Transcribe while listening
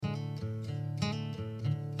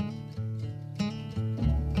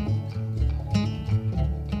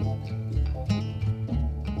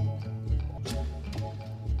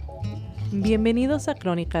Bienvenidos a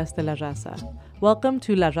Cronicas de la Raza. Welcome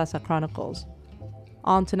to La Raza Chronicles.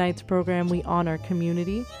 On tonight's program, we honor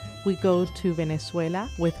community. We go to Venezuela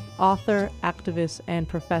with author, activist, and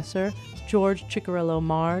professor George Chicarillo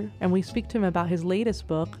Mar, and we speak to him about his latest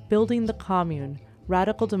book, Building the Commune,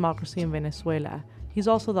 Radical Democracy in Venezuela. He's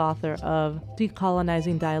also the author of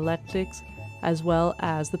Decolonizing Dialectics, as well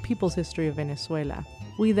as The People's History of Venezuela.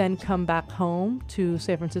 We then come back home to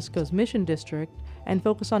San Francisco's Mission District and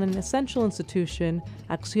focus on an essential institution,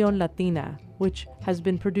 Acción Latina, which has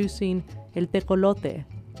been producing El Tecolote,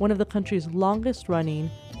 one of the country's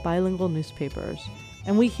longest-running bilingual newspapers.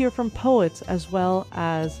 And we hear from poets as well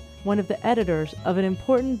as one of the editors of an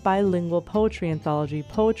important bilingual poetry anthology,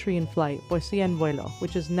 Poetry in Flight, Poesía en Vuelo,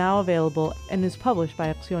 which is now available and is published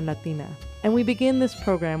by Acción Latina. And we begin this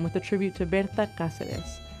program with a tribute to Berta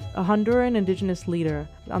Cáceres, a Honduran indigenous leader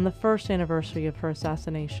on the first anniversary of her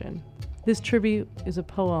assassination. This tribute is a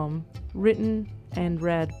poem written and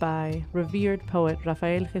read by revered poet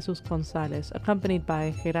Rafael Jesus González, accompanied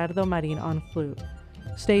by Gerardo Marín on flute.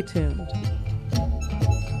 Stay tuned.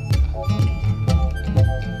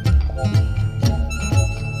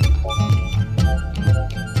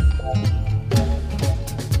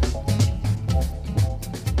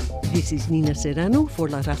 This is Nina Serrano for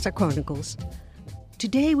La Raza Chronicles.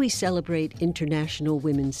 Today we celebrate International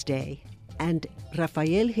Women's Day, and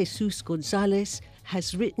Rafael Jesus González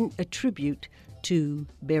has written a tribute to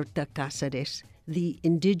Berta Cáceres, the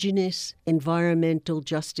indigenous environmental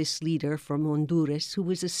justice leader from Honduras who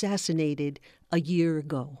was assassinated a year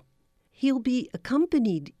ago. He'll be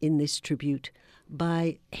accompanied in this tribute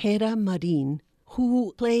by Gerardo Marín,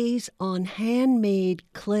 who plays on handmade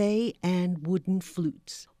clay and wooden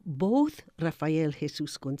flutes. Both Rafael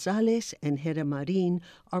Jesus González and Gerardo Marín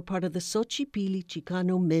are part of the Xochipilli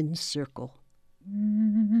Chicano Men's Circle.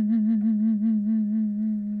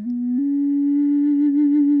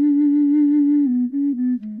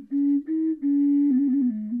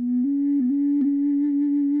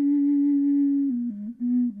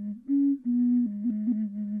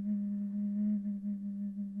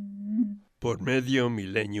 Por medio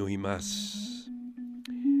milenio y más.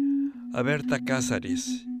 A Berta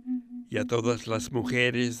Cáceres y a todas las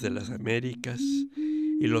mujeres de las Américas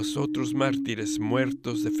y los otros mártires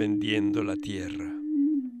muertos defendiendo la tierra.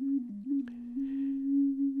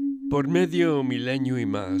 Por medio milenio y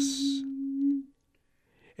más,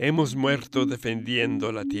 hemos muerto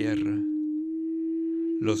defendiendo la tierra,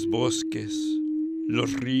 los bosques,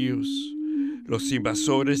 los ríos, los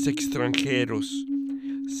invasores extranjeros,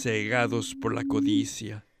 cegados por la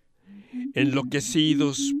codicia,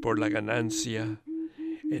 enloquecidos por la ganancia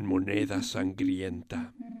en moneda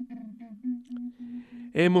sangrienta.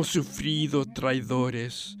 Hemos sufrido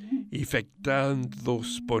traidores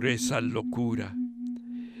infectados por esa locura,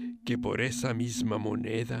 que por esa misma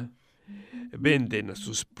moneda venden a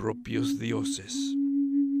sus propios dioses.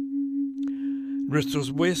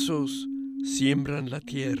 Nuestros huesos siembran la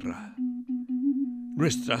tierra,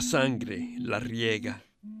 nuestra sangre la riega,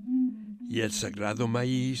 y el sagrado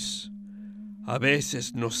maíz a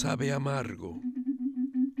veces nos sabe amargo,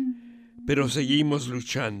 pero seguimos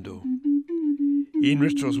luchando, y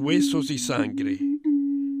nuestros huesos y sangre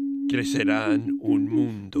crecerán un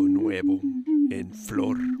mundo nuevo en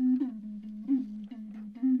flor.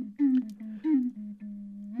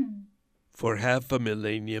 For half a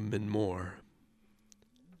millennium and more,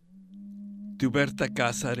 to Berta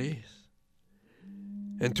Cáceres,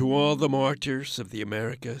 and to all the martyrs of the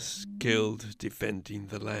Americas killed defending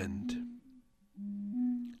the land.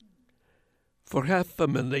 For half a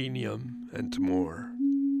millennium and more,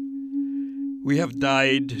 we have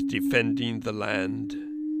died defending the land,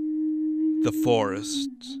 the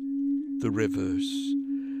forests, the rivers,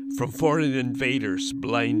 from foreign invaders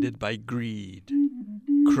blinded by greed,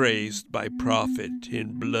 crazed by profit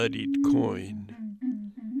in bloodied coin.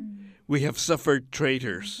 We have suffered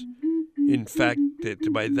traitors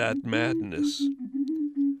infected by that madness,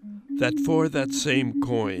 that for that same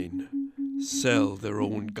coin sell their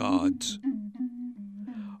own gods.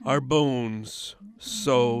 Our bones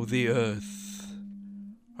sow the earth,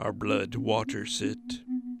 our blood waters it,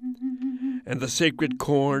 and the sacred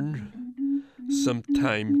corn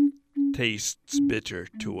sometimes tastes bitter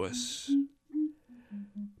to us.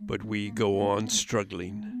 But we go on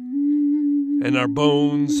struggling, and our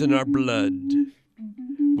bones and our blood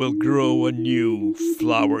will grow a new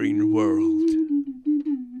flowering world.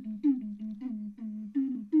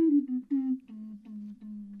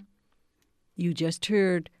 You just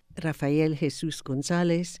heard Rafael Jesus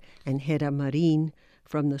González and Gerardo Marín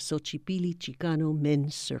from the Xochipilli Chicano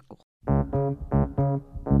Men's Circle.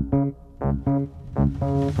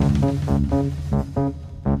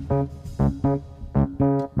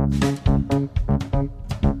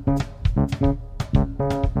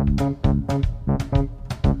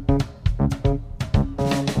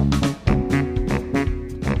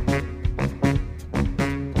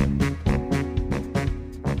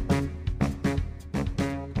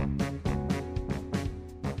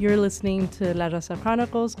 You're listening to La Raza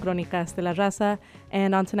Chronicles, Cronicas de la Raza,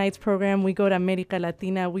 and on tonight's program, we go to America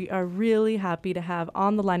Latina. We are really happy to have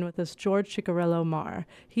on the line with us George Chicarello Mar.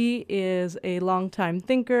 He is a longtime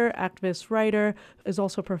thinker, activist, writer, is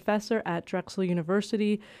also a professor at Drexel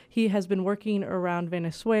University. He has been working around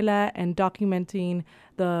Venezuela and documenting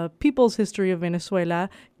the people's history of Venezuela.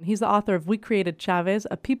 He's the author of We Created Chavez,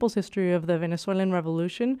 A People's History of the Venezuelan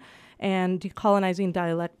Revolution, and Decolonizing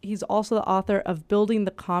Dialect. He's also the author of Building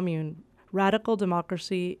the Commune, Radical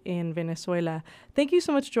Democracy in Venezuela. Thank you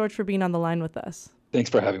so much, George, for being on the line with us. Thanks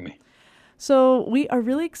for having me. So we are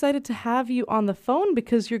really excited to have you on the phone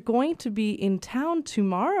because you're going to be in town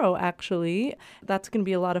tomorrow, actually. That's going to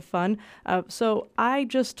be a lot of fun. So I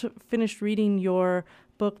just finished reading your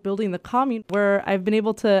book, Building the Commune, where I've been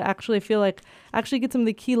able to actually get some of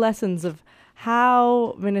the key lessons of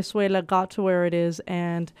how Venezuela got to where it is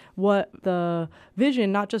and what the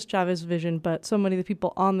vision, not just Chavez's vision, but so many of the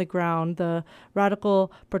people on the ground, the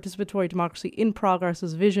radical participatory democracy in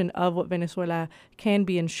progress's vision of what Venezuela can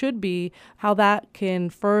be and should be, how that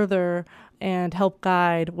can further and help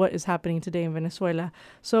guide what is happening today in Venezuela.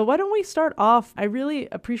 So why don't we start off? I really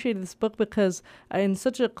appreciated this book because in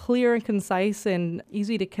such a clear and concise and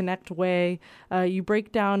easy to connect way, you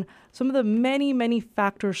break down some of the many, many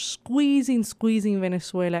factors squeezing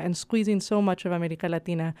Venezuela and squeezing so much of America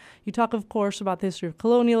Latina. You talk, of course, about the history of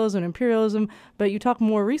colonialism and imperialism, but you talk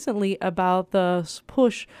more recently about the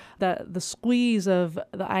push, the squeeze of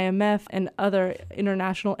the IMF and other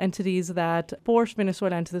international entities that forced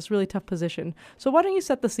Venezuela into this really tough position. So why don't you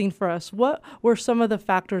set the scene for us? What were some of the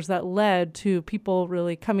factors that led to people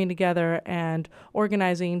really coming together and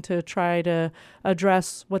organizing to try to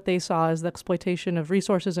address what they saw as the exploitation of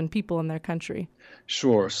resources and people in their country?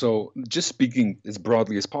 Sure. So just speaking as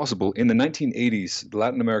broadly as possible, in the 1980s,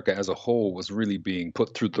 Latin America as a whole was really being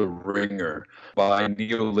put through the ringer by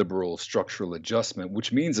neoliberal structural adjustment,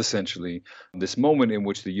 which means essentially this moment in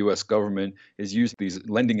which the U.S. government is using these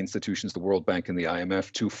lending institutions, the World Bank and the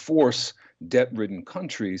IMF, to force debt-ridden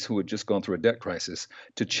countries who had just gone through a debt crisis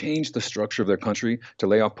to change the structure of their country, to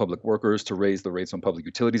lay off public workers, to raise the rates on public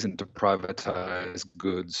utilities, and to privatize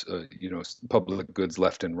goods, public goods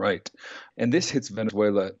left and right. And this hits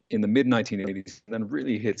Venezuela in the mid-1980s, and then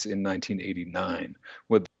really hits in 1989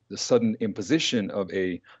 with the sudden imposition of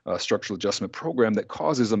a structural adjustment program that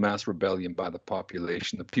causes a mass rebellion by the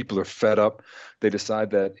population. The people are fed up. They decide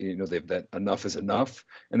that that enough is enough,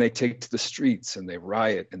 and they take to the streets and they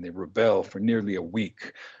riot and they rebel for nearly a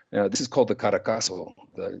week. This is called the Caracazo,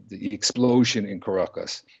 the explosion in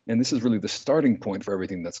Caracas. And this is really the starting point for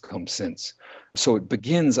everything that's come since. So it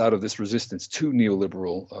begins out of this resistance to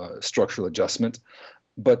neoliberal structural adjustment.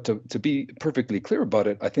 But to be perfectly clear about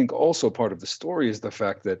it, I think also part of the story is the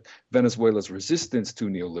fact that Venezuela's resistance to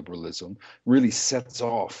neoliberalism really sets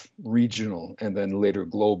off regional and then later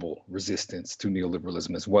global resistance to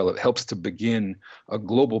neoliberalism as well. It helps to begin a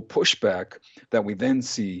global pushback that we then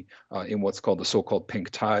see in what's called the so-called pink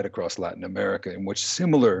tide across Latin America, in which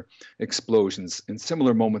similar explosions and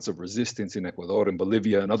similar moments of resistance in Ecuador and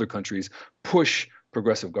Bolivia and other countries push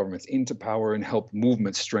progressive governments into power and help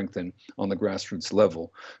movements strengthen on the grassroots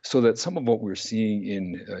level, so that some of what we're seeing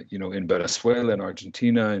in Venezuela and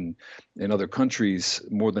Argentina and in other countries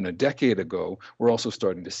more than a decade ago, we're also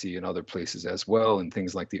starting to see in other places as well, and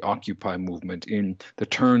things like the Occupy movement, in the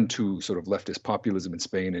turn to sort of leftist populism in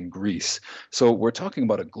Spain and Greece. So we're talking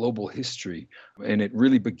about a global history, and it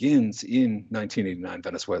really begins in 1989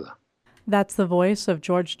 Venezuela. That's the voice of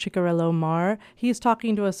George Chicarello Mar. He's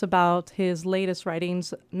talking to us about his latest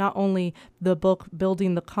writings, not only the book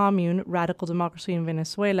Building the Commune, Radical Democracy in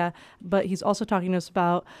Venezuela, but he's also talking to us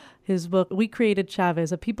about his book, We Created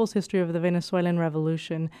Chavez, A People's History of the Venezuelan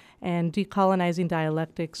Revolution and Decolonizing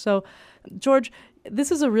Dialectics. So, George,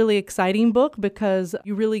 this is a really exciting book because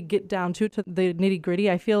you really get down to the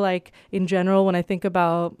nitty-gritty. I feel like in general, when I think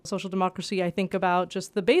about social democracy, I think about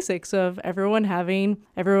just the basics of everyone having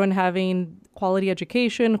quality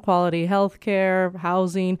education, quality healthcare,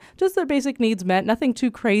 housing, just their basic needs met, nothing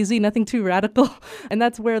too crazy, nothing too radical. And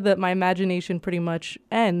that's where my imagination pretty much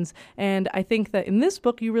ends. And I think that in this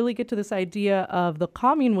book, you really get to this idea of the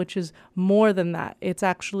commune, which is more than that. It's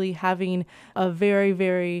actually having a very,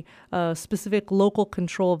 very specific local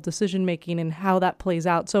control of decision-making and how that plays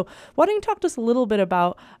out. So why don't you talk to us a little bit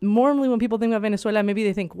about, normally when people think about Venezuela, maybe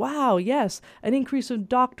they think, wow, yes, an increase of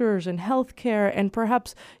doctors and healthcare and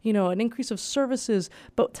perhaps, an increase of services.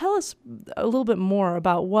 But tell us a little bit more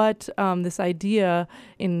about what this idea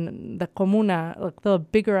in the comuna, like the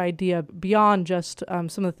bigger idea beyond just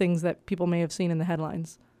some of the things that people may have seen in the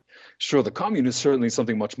headlines. Sure, the commune is certainly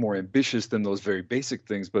something much more ambitious than those very basic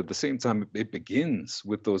things, but at the same time, it begins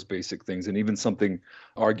with those basic things, and even something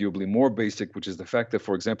arguably more basic, which is the fact that,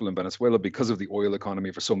 for example, in Venezuela, because of the oil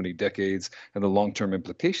economy for so many decades and the long-term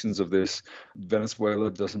implications of this, Venezuela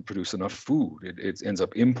doesn't produce enough food. It ends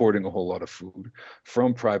up importing a whole lot of food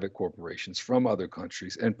from private corporations, from other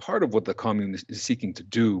countries. And part of what the commune is seeking to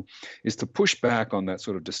do is to push back on that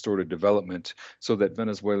sort of distorted development so that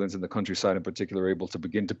Venezuelans in the countryside in particular are able to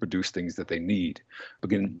begin to produce things that they need,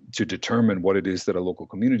 begin to determine what it is that a local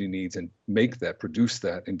community needs and make that, produce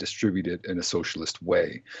that, and distribute it in a socialist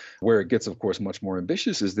way. Where it gets, of course, much more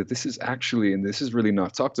ambitious is that this is actually, and this is really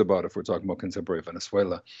not talked about if we're talking about contemporary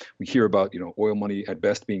Venezuela. We hear about, oil money at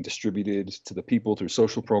best being distributed to the people through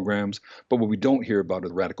social programs, but what we don't hear about are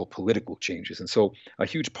the radical political changes. And so a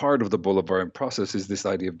huge part of the Bolivarian process is this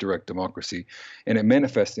idea of direct democracy, and it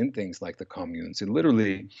manifests in things like the communes. And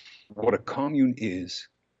literally, what a commune is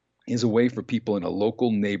a way for people in a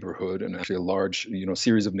local neighborhood, and actually a large,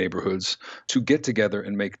 series of neighborhoods, to get together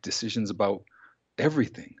and make decisions about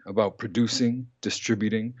everything, about producing,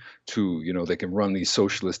 distributing, to, they can run these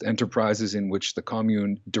socialist enterprises in which the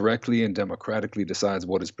commune directly and democratically decides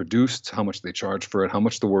what is produced, how much they charge for it, how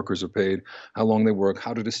much the workers are paid, how long they work,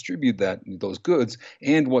 how to distribute those goods,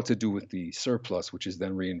 and what to do with the surplus, which is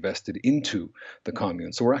then reinvested into the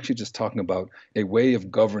commune. So we're actually just talking about a way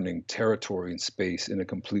of governing territory and space in a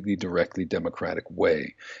completely directly democratic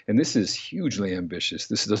way. And this is hugely ambitious.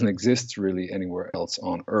 This doesn't exist really anywhere else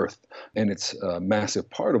on earth. And it's massive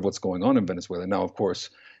part of what's going on in Venezuela. Now, of course,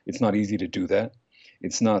 it's not easy to do that.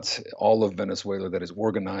 It's not all of Venezuela that is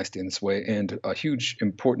organized in this way. And a huge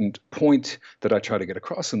important point that I try to get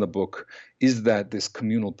across in the book is that this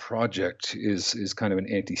communal project is kind of an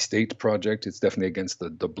anti-state project. It's definitely against the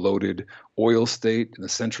bloated oil state, the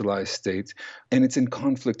centralized state. And it's in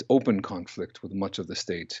conflict, open conflict with much of the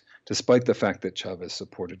state, despite the fact that Chavez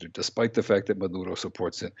supported it, despite the fact that Maduro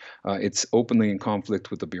supports it. It's openly in conflict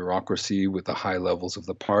with the bureaucracy, with the high levels of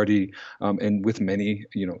the party, and with many,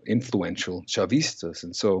 influential Chavistas.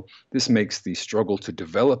 And so this makes the struggle to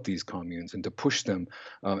develop these communes and to push them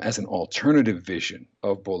as an alternative vision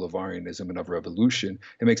of Bolivarianism and of revolution.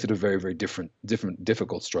 It makes it a very, very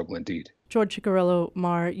difficult struggle indeed. George Chicarello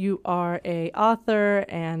Mar, you are a author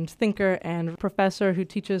and thinker and professor who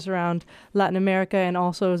teaches around Latin America and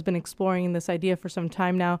also has been exploring this idea for some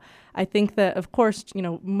time now. I think that, of course,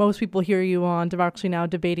 most people hear you on Democracy Now!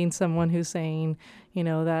 Debating someone who's saying,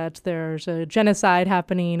 that there's a genocide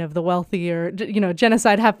happening of the wealthy, or,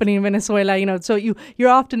 genocide happening in Venezuela, so you're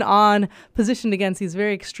often positioned against these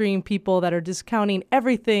very extreme people that are discounting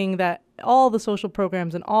everything, that all the social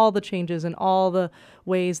programs and all the changes and all the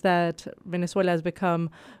ways that Venezuela has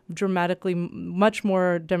become dramatically much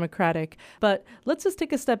more democratic. But let's just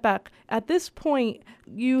take a step back. At this point,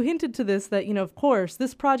 you hinted to this, that, of course,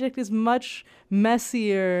 this project is much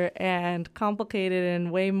messier and complicated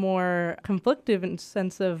and way more conflictive in the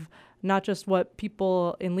sense of not just what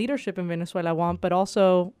people in leadership in Venezuela want, but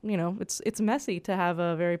also, it's messy to have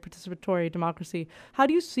a very participatory democracy. How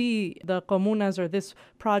do you see the comunas, or this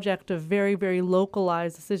project of very, very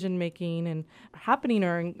localized decision-making and happening,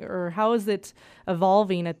 or how is it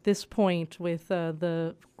evolving at this point with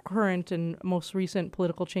the current and most recent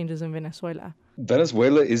political changes in Venezuela?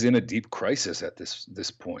 Venezuela is in a deep crisis at this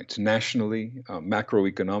point, nationally,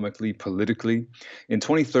 macroeconomically, politically. In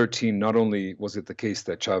 2013, not only was it the case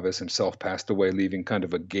that Chavez himself passed away, leaving kind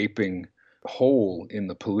of a gaping hole in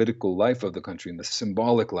the political life of the country, in the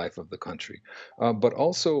symbolic life of the country, but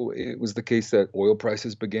also it was the case that oil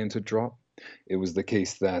prices began to drop. It was the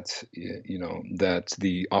case that, that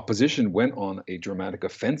the opposition went on a dramatic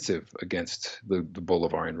offensive against the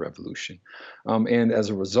Bolivarian revolution. And as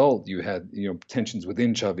a result, you had, tensions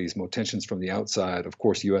within Chavismo, tensions from the outside, of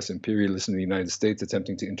course, U.S. imperialists in the United States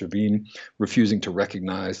attempting to intervene, refusing to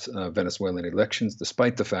recognize Venezuelan elections,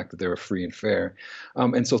 despite the fact that they were free and fair.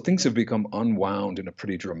 And so things have become unwound in a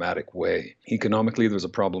pretty dramatic way. Economically, there was a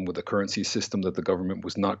problem with the currency system that the government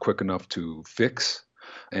was not quick enough to fix,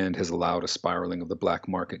 and has allowed a spiraling of the black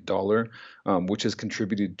market dollar, which has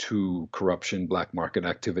contributed to corruption, black market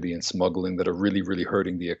activity, and smuggling that are really, really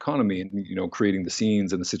hurting the economy and, creating the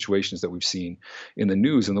scenes and the situations that we've seen in the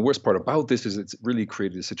news. And the worst part about this is it's really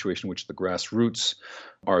created a situation in which the grassroots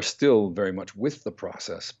are still very much with the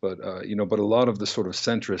process. But a lot of the sort of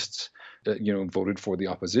centrists voted for the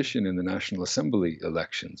opposition in the National Assembly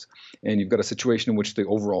elections. And you've got a situation in which the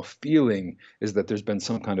overall feeling is that there's been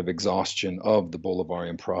some kind of exhaustion of the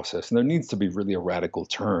Bolivarian process. And there needs to be really a radical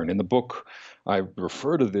turn. In the book, I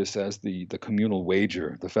refer to this as the communal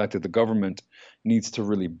wager, the fact that the government needs to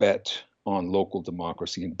really bet on local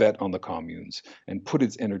democracy and bet on the communes and put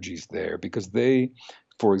its energies there, because they,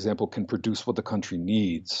 for example, can produce what the country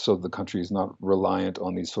needs, so the country is not reliant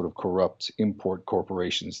on these sort of corrupt import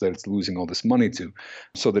corporations that it's losing all this money to,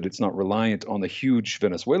 so that it's not reliant on the huge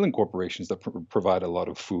Venezuelan corporations that provide a lot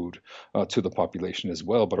of food to the population as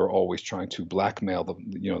well, but are always trying to blackmail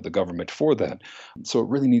the government for that. So it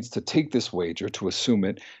really needs to take this wager, to assume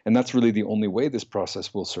it, and that's really the only way this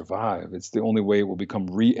process will survive. It's the only way it will become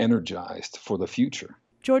re-energized for the future.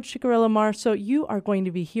 George Chicarello Mar, so you are going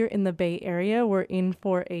to be here in the Bay Area. We're in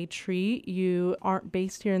for a treat. You aren't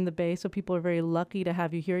based here in the Bay, so people are very lucky to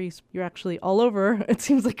have you here. You're actually all over. It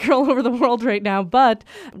seems like you're all over the world right now, but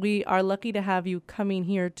we are lucky to have you coming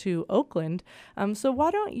here to Oakland. So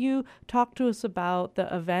why don't you talk to us about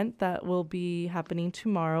the event that will be happening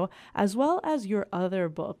tomorrow, as well as your other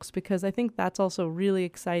books, because I think that's also really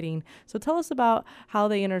exciting. So tell us about how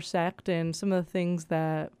they intersect and some of the things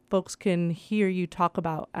that folks can hear you talk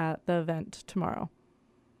about at the event tomorrow.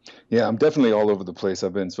 Yeah, I'm definitely all over the place.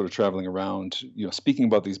 I've been sort of traveling around, speaking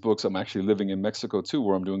about these books. I'm actually living in Mexico too,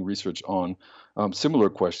 where I'm doing research on similar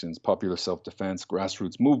questions, popular self-defense,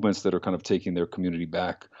 grassroots movements that are kind of taking their community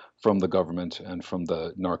back from the government and from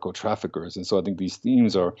the narco traffickers. And so I think these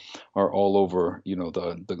themes are all over,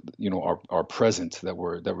 our present that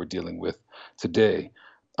we're dealing with today.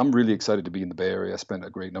 I'm really excited to be in the Bay Area. I spent a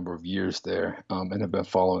great number of years there and have been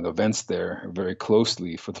following events there very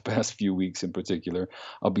closely for the past few weeks in particular.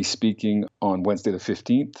 I'll be speaking on Wednesday the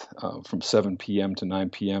 15th from 7 p.m. to 9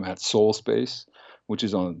 p.m. at Soul Space, which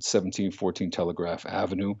is on 1714 Telegraph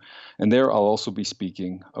Avenue. And there I'll also be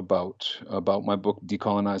speaking about my book,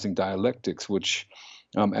 Decolonizing Dialectics, which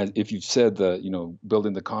as if you've said that,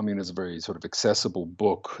 Building the Commune is a very sort of accessible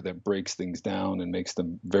book that breaks things down and makes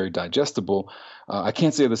them very digestible. I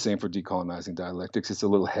can't say the same for Decolonizing Dialectics. It's a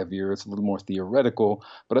little heavier, it's a little more theoretical,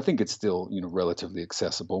 but I think it's still, relatively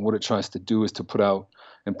accessible. And what it tries to do is to put out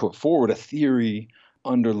and put forward a theory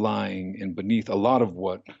underlying and beneath a lot of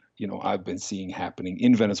what I've been seeing happening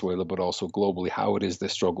in Venezuela, but also globally, how it is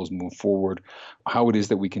that struggles move forward, how it is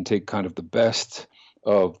that we can take kind of the best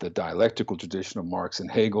of the dialectical tradition of Marx and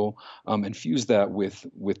Hegel, and fuse that with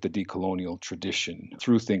the decolonial tradition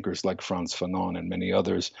through thinkers like Frantz Fanon and many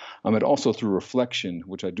others, and also through reflection,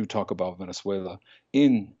 which I do talk about Venezuela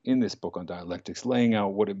in this book on dialectics, laying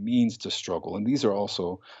out what it means to struggle. And these are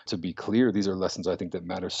also, to be clear, these are lessons I think that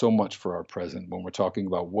matter so much for our present when we're talking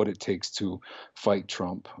about what it takes to fight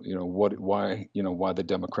Trump, why the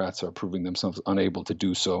Democrats are proving themselves unable to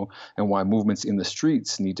do so, and why movements in the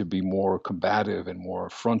streets need to be more combative and more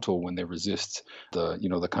frontal when they resist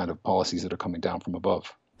the kind of policies that are coming down from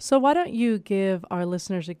above. So why don't you give our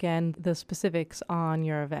listeners again the specifics on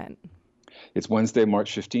your event? It's Wednesday,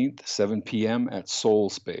 March 15th, 7 p.m. at Soul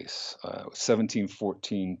Space,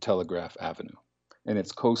 1714 Telegraph Avenue. And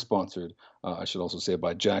it's co-sponsored, I should also say,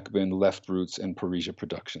 by Jacobin, Left Roots, and Parisia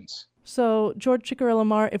Productions. So, George Chicarello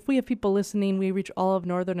Mar, if we have people listening, we reach all of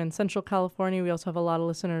Northern and Central California. We also have a lot of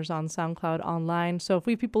listeners on SoundCloud online. So if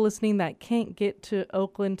we have people listening that can't get to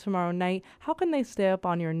Oakland tomorrow night, how can they stay up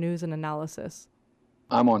on your news and analysis?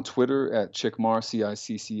 I'm on Twitter at Chickmar, Ciccmaher,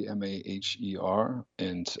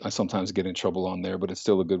 and I sometimes get in trouble on there, but it's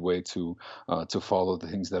still a good way to follow the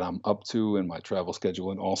things that I'm up to in my travel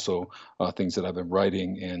schedule, and also things that I've been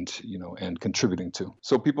writing and contributing to.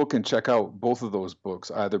 So people can check out both of those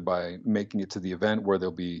books either by making it to the event where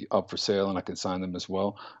they'll be up for sale and I can sign them as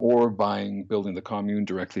well, or buying Building the Commune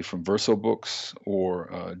directly from Verso Books, or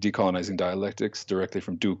Decolonizing Dialectics directly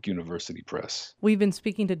from Duke University Press. We've been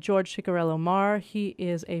speaking to George Chicarello Mar. He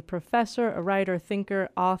is a professor, a writer, thinker,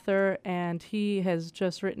 author, and he has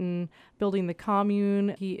just written Building the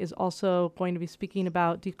Commune. He is also going to be speaking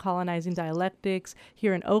about decolonizing dialectics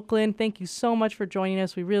here in Oakland. Thank you so much for joining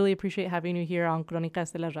us. We really appreciate having you here on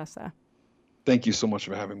Cronicas de la Raza. Thank you so much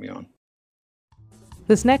for having me on.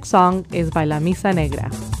 This next song is by La Misa Negra.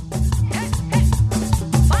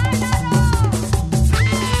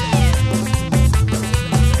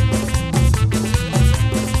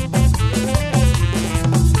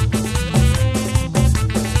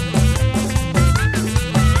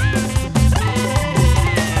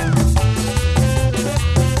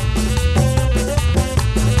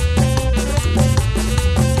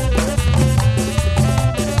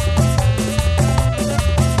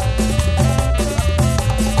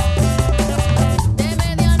 De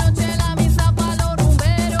media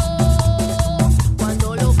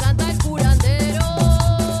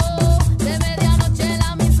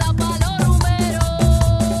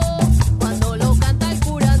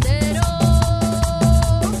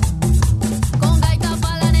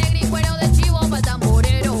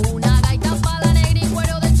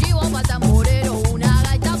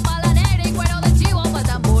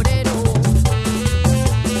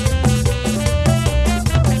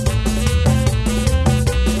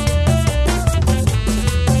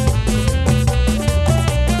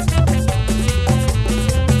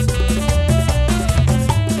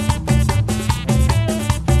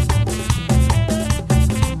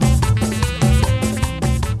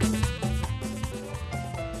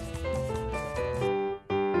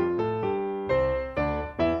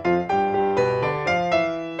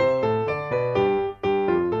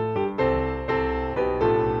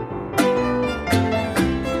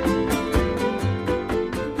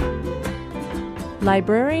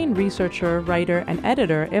Librarian, researcher, writer, and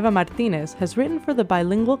editor Eva Martinez has written for the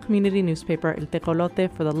bilingual community newspaper El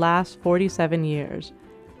Tecolote for the last 47 years.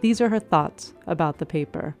 These are her thoughts about the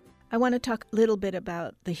paper. I want to talk a little bit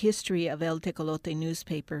about the history of El Tecolote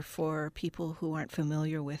newspaper for people who aren't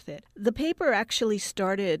familiar with it. The paper actually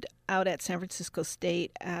started out at San Francisco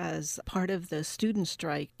State as part of the student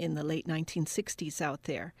strike in the late 1960s out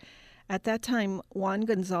there. At that time, Juan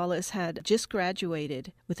Gonzalez had just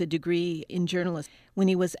graduated with a degree in journalism when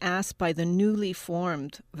he was asked by the newly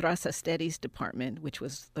formed Raza Studies department, which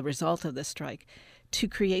was the result of the strike, to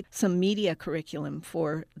create some media curriculum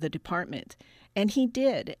for the department. And he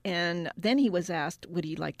did. And then he was asked, would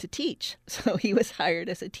he like to teach? So he was hired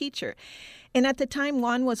as a teacher. And at the time,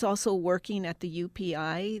 Juan was also working at the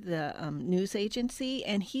UPI, the news agency,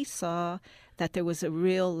 and he saw that there was a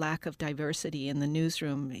real lack of diversity in the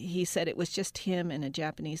newsroom. He said it was just him and a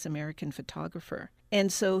Japanese-American photographer.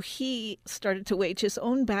 And so he started to wage his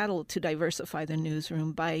own battle to diversify the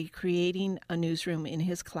newsroom by creating a newsroom in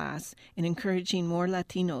his class and encouraging more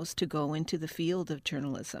Latinos to go into the field of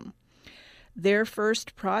journalism. Their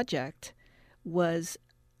first project was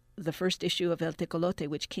the first issue of El Tecolote,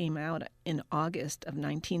 which came out in August of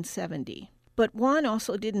 1970. But Juan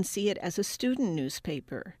also didn't see it as a student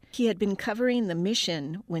newspaper. He had been covering the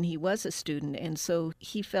mission when he was a student, and so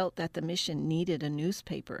he felt that the mission needed a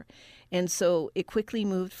newspaper. And so it quickly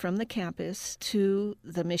moved from the campus to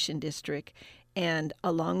the mission district, and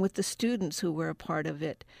along with the students who were a part of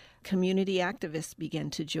it, community activists began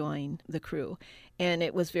to join the crew. And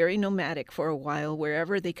it was very nomadic for a while,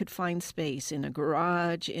 wherever they could find space, in a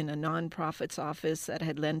garage, in a nonprofit's office that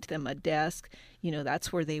had lent them a desk.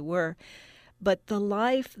 That's where they were. But the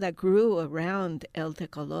life that grew around El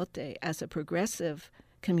Tecolote as a progressive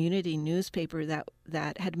community newspaper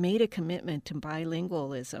that had made a commitment to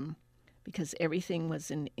bilingualism, because everything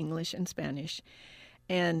was in English and Spanish,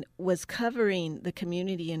 and was covering the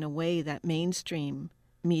community in a way that mainstream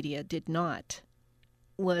media did not,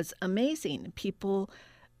 was amazing. People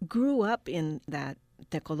grew up in that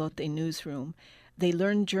Tecolote newsroom. They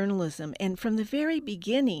learned journalism. And from the very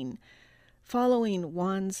beginning, following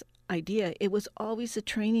Juan's idea, it was always a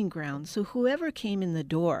training ground. So whoever came in the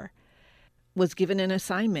door was given an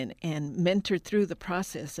assignment and mentored through the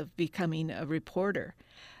process of becoming a reporter.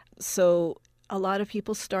 So a lot of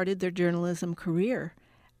people started their journalism career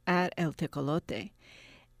at El Tecolote.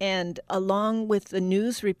 And along with the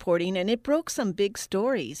news reporting, and it broke some big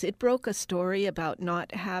stories. It broke a story about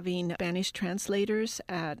not having Spanish translators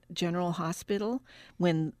at General Hospital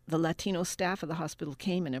when the Latino staff of the hospital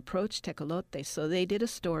came and approached Tecolote. So they did a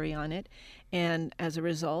story on it. And as a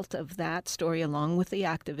result of that story, along with the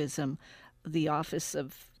activism, the Office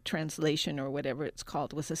of Translation, or whatever it's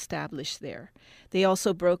called, was established there. They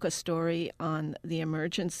also broke a story on the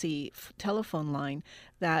emergency telephone line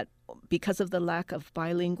that because of the lack of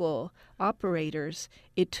bilingual operators,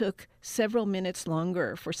 it took several minutes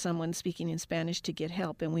longer for someone speaking in Spanish to get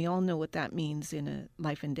help. And we all know what that means in a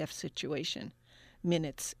life and death situation.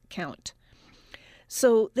 Minutes count.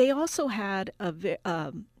 So they also had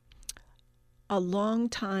a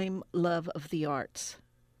long-time love of the arts,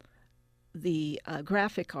 the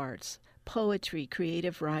graphic arts, poetry,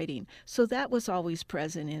 creative writing. So that was always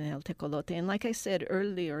present in El Tecolote. And like I said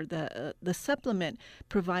earlier, the supplement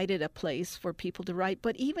provided a place for people to write.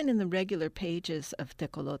 But even in the regular pages of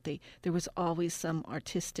Tecolote, there was always some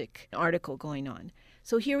artistic article going on.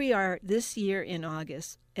 So here we are this year in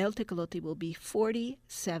August. El Tecolote will be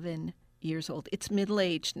 47 years old. It's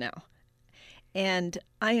middle-aged now. And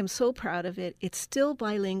I am so proud of it. It's still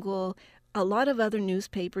bilingual. A lot of other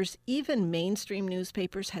newspapers, even mainstream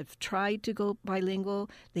newspapers, have tried to go bilingual.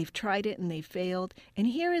 They've tried it and they failed. And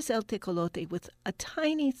here is El Tecolote with a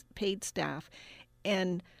tiny paid staff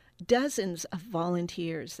and dozens of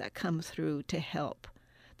volunteers that come through to help.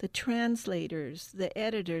 The translators, the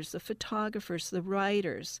editors, the photographers, the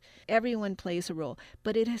writers, everyone plays a role.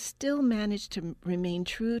 But it has still managed to remain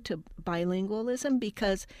true to bilingualism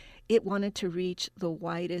because it wanted to reach the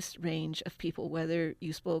widest range of people, whether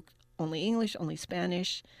you spoke only English, only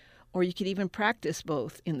Spanish, or you could even practice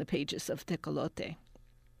both in the pages of Tecolote.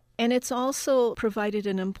 And it's also provided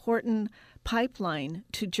an important pipeline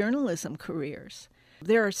to journalism careers.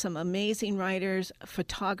 There are some amazing writers,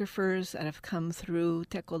 photographers that have come through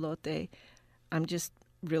Tecolote. I'm just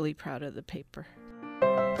really proud of the paper.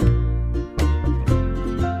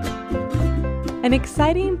 An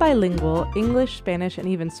exciting bilingual English, Spanish, and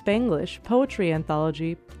even Spanglish poetry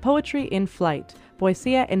anthology, Poetry in Flight,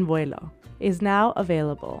 Poesía en Vuelo, is now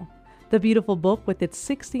available. The beautiful book, with its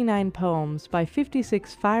 69 poems by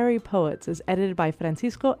 56 fiery poets, is edited by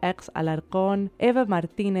Francisco X. Alarcón, Eva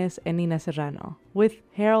Martínez, and Nina Serrano, with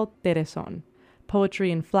Harold Tereson.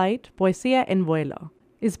 Poetry in Flight, Poesía en Vuelo,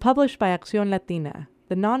 is published by Acción Latina,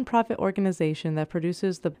 the non-profit organization that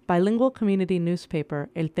produces the bilingual community newspaper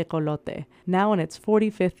El Tecolote, now in its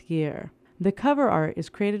 45th year. The cover art is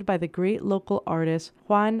created by the great local artist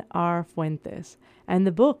Juan R. Fuentes, and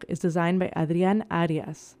the book is designed by Adrián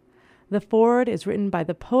Arias. The foreword is written by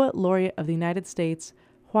the Poet Laureate of the United States,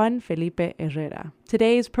 Juan Felipe Herrera.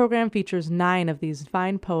 Today's program features 9 of these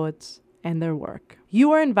fine poets and their work.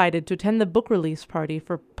 You are invited to attend the book release party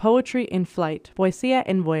for Poetry in Flight, Poesía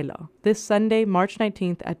en Vuelo, this Sunday, March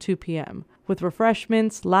 19th at 2 p.m., with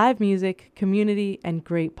refreshments, live music, community, and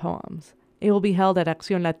great poems. It will be held at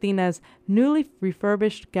Acción Latina's newly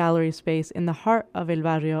refurbished gallery space in the heart of El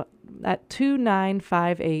Barrio at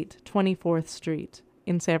 2958 24th Street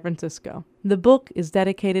in San Francisco. The book is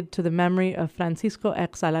dedicated to the memory of Francisco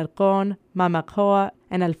X. Alarcón, Mamacoa,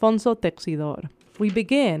 and Alfonso Texidor. We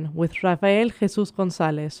begin with Rafael Jesus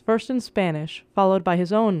González, first in Spanish, followed by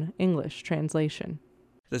his own English translation.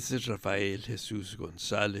 This is Rafael Jesus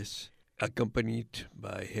González, accompanied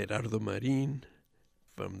by Gerardo Marín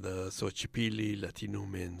from the Xochipilli Latino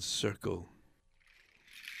Men's Circle.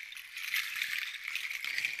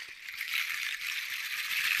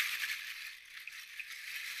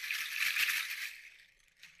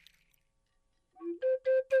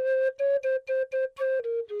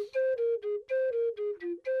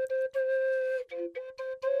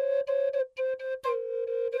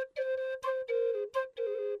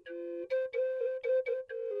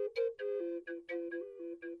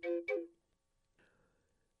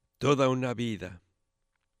 Toda una vida.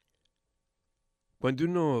 Cuando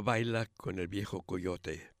uno baila con el viejo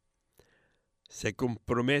coyote, se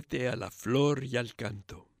compromete a la flor y al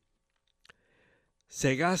canto.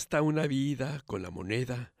 Se gasta una vida con la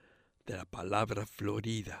moneda de la palabra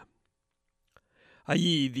florida.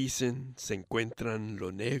 Allí, dicen, se encuentran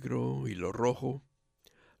lo negro y lo rojo,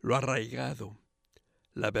 lo arraigado,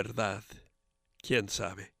 la verdad, quién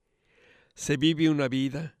sabe. Se vive una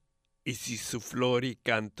vida, y si su flor y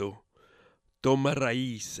canto toma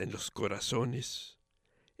raíz en los corazones,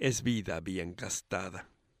 es vida bien gastada.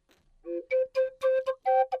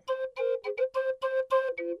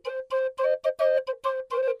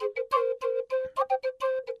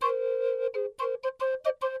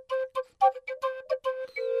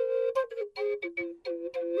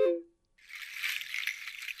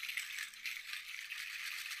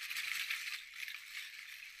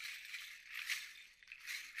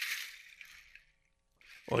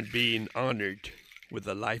 On being honored with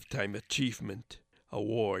a Lifetime Achievement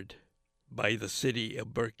Award by the City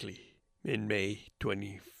of Berkeley in May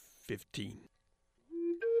 2015.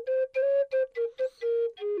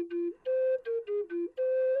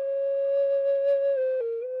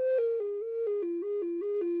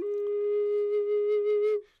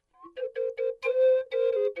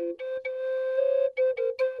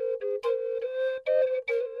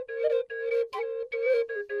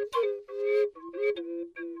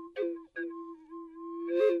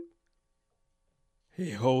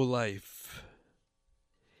 A whole life.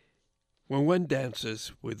 When one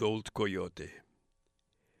dances with old coyote,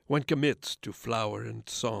 one commits to flower and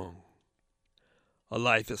song. A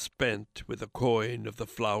life is spent with the coin of the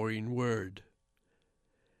flowering word.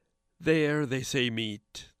 There, they say,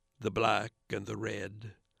 meet the black and the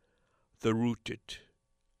red, the rooted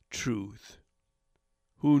truth.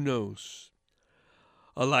 Who knows?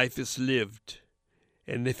 A life is lived,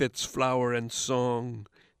 and if its flower and song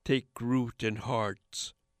take root in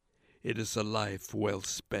hearts, it is a life well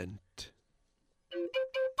spent.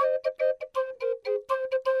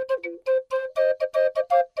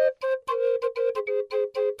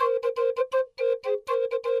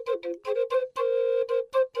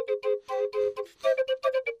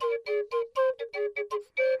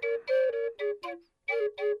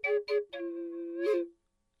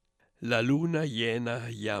 La luna llena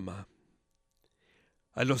llama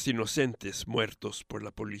a los inocentes muertos por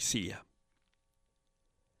la policía.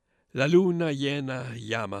 La luna llena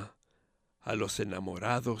llama a los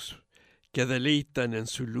enamorados que deleitan en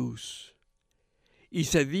su luz, y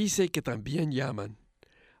se dice que también llaman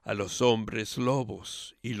a los hombres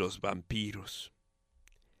lobos y los vampiros.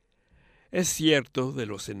 Es cierto de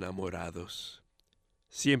los enamorados,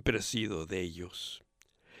 siempre he sido de ellos.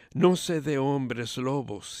 No sé de hombres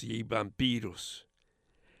lobos y vampiros.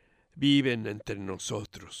 Viven entre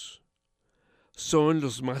nosotros. Son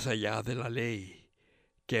los más allá de la ley,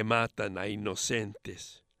 que matan a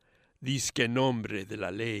inocentes, dizque en nombre de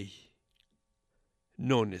la ley.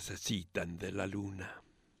 no necesitan de la luna.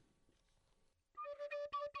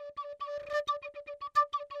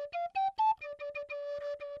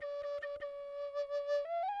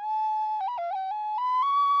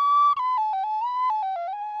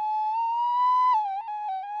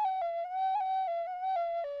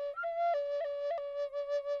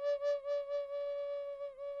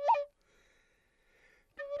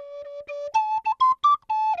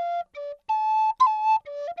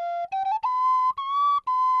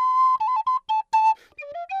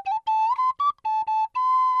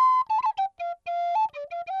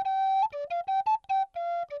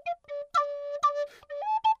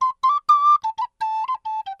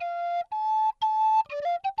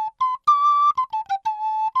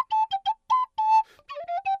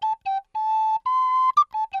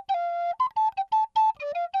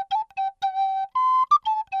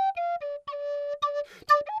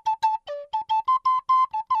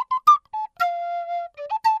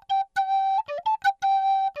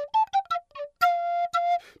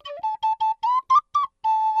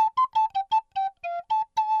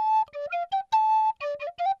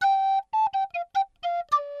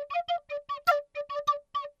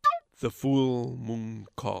 The full moon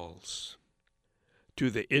calls to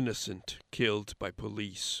the innocent killed by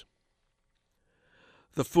police.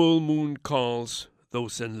 The full moon calls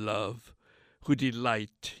those in love who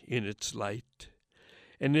delight in its light,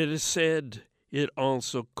 and it is said it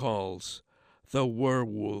also calls the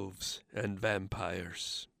werewolves and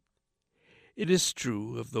vampires. It is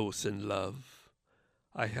true of those in love,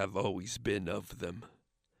 I have always been of them.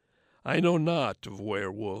 I know not of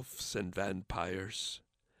werewolves and vampires.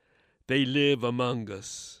 They live among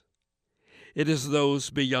us. It is those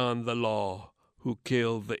beyond the law who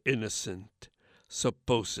kill the innocent,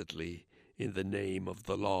 supposedly in the name of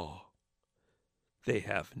the law. They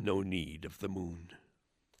have no need of the moon.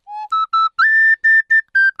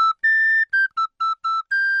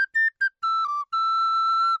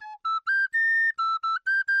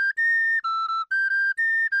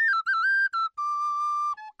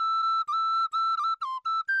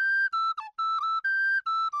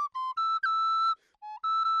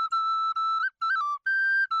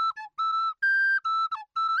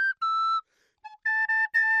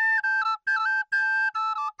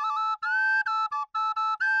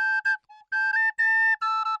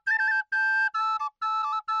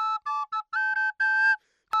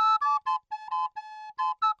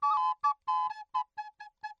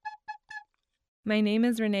 My name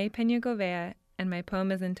is Renee Peña-Govea, and my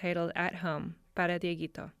poem is entitled At Home, para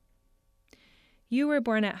Dieguito. You were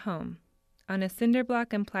born at home, on a cinder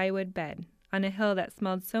block and plywood bed, on a hill that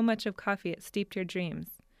smelled so much of coffee it steeped your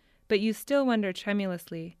dreams, but you still wonder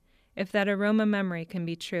tremulously if that aroma memory can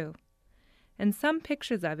be true. And some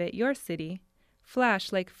pictures of it, your city,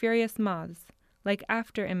 flash like furious moths, like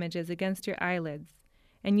after images against your eyelids,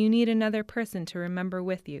 and you need another person to remember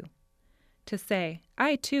with you. To say,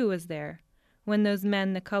 I too was there, when those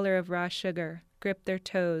men the color of raw sugar gripped their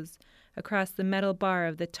toes across the metal bar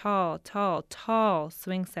of the tall, tall, tall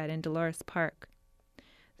swing set in Dolores Park,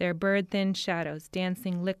 their bird-thin shadows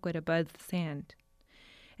dancing liquid above the sand.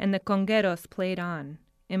 And the congueros played on,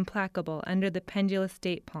 implacable under the pendulous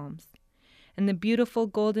date palms, and the beautiful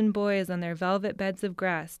golden boys on their velvet beds of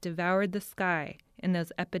grass devoured the sky in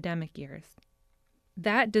those epidemic years.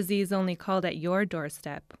 That disease only called at your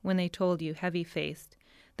doorstep when they told you, heavy-faced,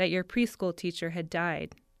 that your preschool teacher had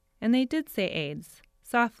died, and they did say AIDS,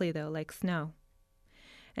 softly though, like snow.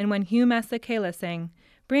 And when Hugh Masekela sang,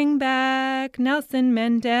 "Bring back Nelson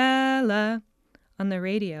Mandela," on the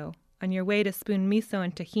radio, on your way to spoon miso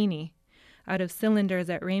and tahini, out of cylinders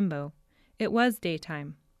at Rainbow, it was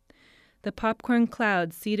daytime. The popcorn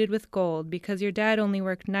clouds seeded with gold because your dad only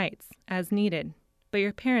worked nights, as needed, but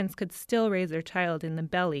your parents could still raise their child in the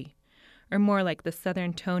belly, or more like the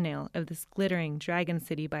southern toenail of this glittering dragon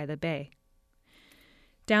city by the bay.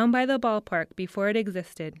 Down by the ballpark, before it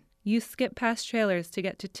existed, you skipped past trailers to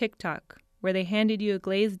get to TikTok, where they handed you a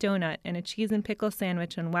glazed donut and a cheese and pickle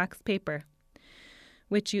sandwich on wax paper,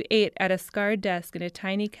 which you ate at a scarred desk in a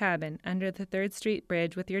tiny cabin under the 3rd Street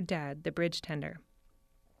Bridge with your dad, the bridge tender.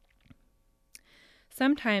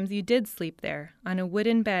 Sometimes you did sleep there, on a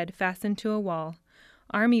wooden bed fastened to a wall,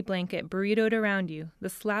 army blanket burritoed around you, the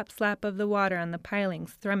slap-slap of the water on the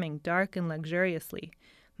pilings thrumming dark and luxuriously,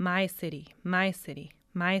 "My city, my city,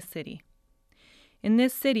 my city." In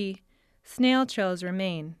this city, snail trails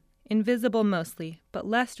remain, invisible mostly, but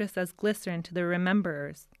lustrous as glycerin to the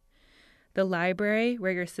rememberers. The library,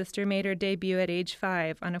 where your sister made her debut at age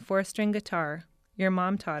 5 on a 4-string guitar, your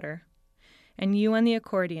mom taught her, and you on the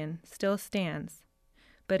accordion, still stands,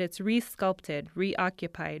 but it's re-sculpted,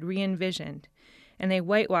 reoccupied, re-envisioned, and they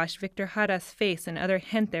whitewashed Victor Jara's face and other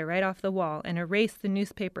gente right off the wall and erased the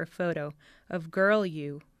newspaper photo of Girl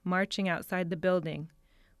U marching outside the building,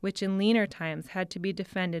 which in leaner times had to be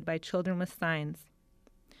defended by children with signs.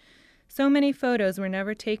 So many photos were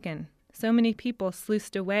never taken, so many people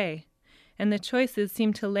sluiced away, and the choices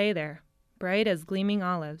seemed to lay there, bright as gleaming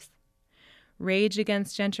olives. Rage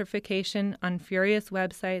against gentrification on furious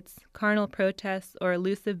websites, carnal protests, or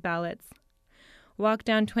elusive ballots. Walk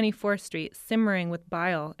down 24th Street simmering with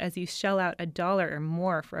bile as you shell out $1 or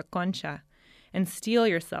more for a concha, and steel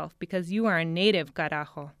yourself because you are a native,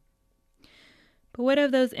 carajo. But what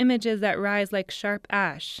of those images that rise like sharp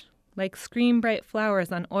ash, like scream-bright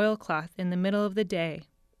flowers on oilcloth in the middle of the day?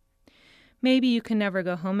 Maybe you can never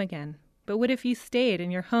go home again, but what if you stayed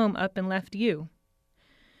and your home up and left you?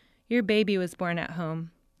 Your baby was born at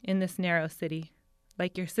home, in this narrow city,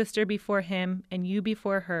 like your sister before him and you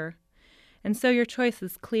before her, and so your choice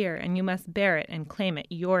is clear and you must bear it and claim it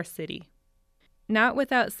your city. Not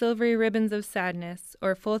without silvery ribbons of sadness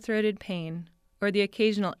or full-throated pain, or the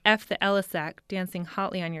occasional F the Elisac dancing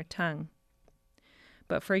hotly on your tongue.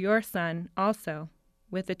 But for your son, also,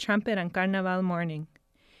 with the trumpet on Carnival morning,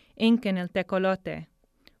 ink in el tecolote,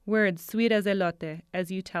 words sweet as elote as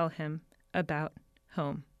you tell him about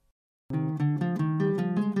home.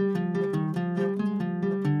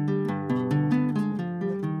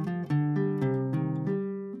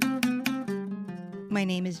 My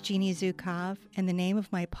name is Jeannie Zukov, and the name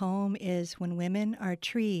of my poem is When Women Are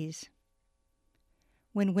Trees.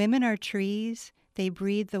 When women are trees, they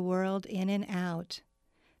breathe the world in and out.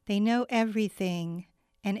 They know everything,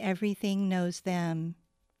 and everything knows them.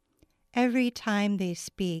 Every time they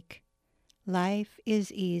speak, life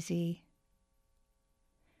is easy.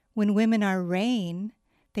 When women are rain,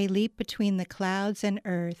 they leap between the clouds and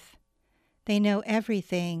earth. They know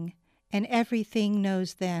everything, and everything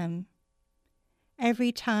knows them.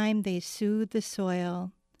 Every time they soothe the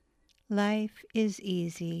soil, life is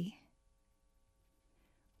easy.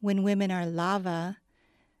 When women are lava,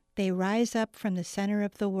 they rise up from the center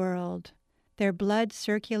of the world. Their blood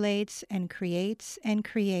circulates and creates and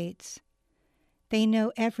creates. They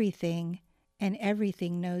know everything, and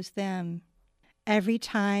everything knows them. Every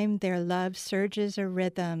time their love surges a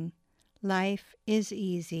rhythm, life is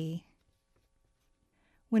easy.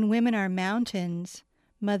 When women are mountains,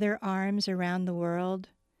 mother arms around the world,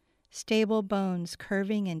 stable bones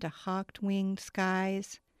curving into hawk-winged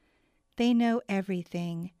skies, they know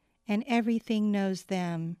everything, and everything knows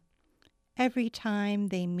them. Every time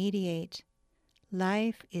they mediate,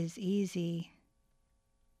 life is easy.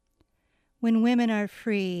 When women are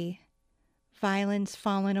free, violence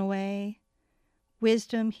fallen away,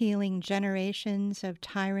 wisdom healing generations of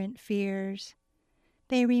tyrant fears,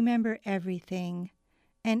 they remember everything,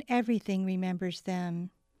 and everything remembers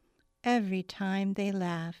them. Every time they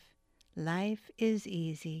laugh, life is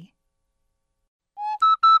easy.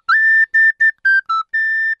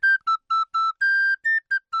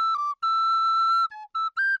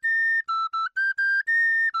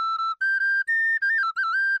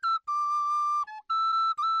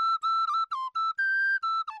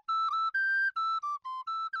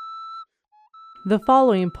 The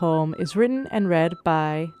following poem is written and read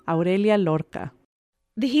by Aurelia Lorca.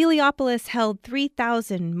 The Heliopolis held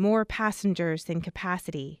 3,000 more passengers than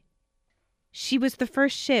capacity. She was the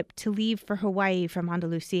first ship to leave for Hawaii from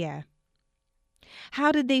Andalusia.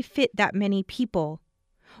 How did they fit that many people?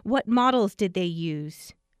 What models did they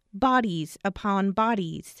use? Bodies upon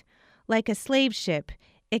bodies, like a slave ship,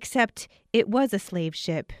 except it was a slave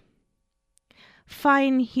ship.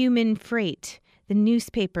 Fine human freight, the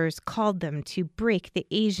newspapers called them to break the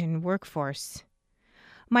Asian workforce.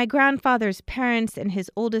 My grandfather's parents and his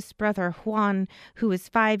oldest brother, Juan, who was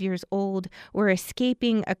 5 years old, were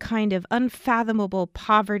escaping a kind of unfathomable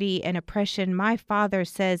poverty and oppression my father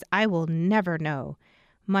says I will never know,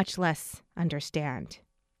 much less understand.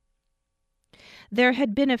 There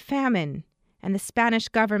had been a famine, and the Spanish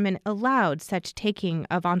government allowed such taking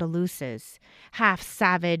of Andaluces,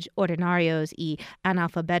 half-savage ordinarios y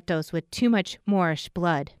analfabetos with too much Moorish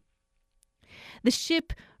blood. The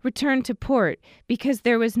ship returned to port because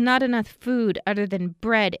there was not enough food other than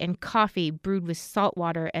bread and coffee brewed with salt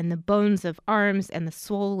water and the bones of arms and the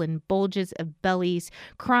swollen bulges of bellies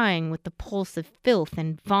crying with the pulse of filth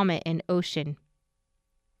and vomit and ocean.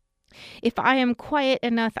 If I am quiet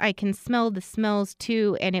enough, I can smell the smells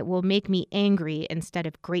too, and it will make me angry instead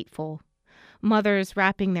of grateful. Mothers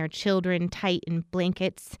wrapping their children tight in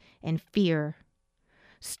blankets and fear.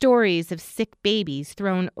 Stories of sick babies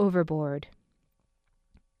thrown overboard.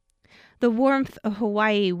 The warmth of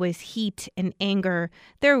Hawaii was heat and anger.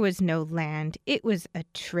 There was no land. It was a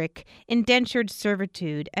trick, indentured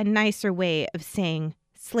servitude, a nicer way of saying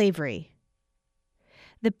slavery.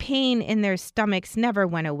 The pain in their stomachs never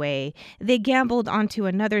went away. They gambled onto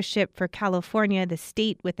another ship for California, the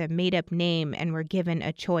state with a made-up name, and were given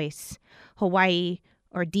a choice: Hawaii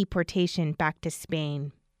or deportation back to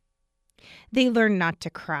Spain. They learned not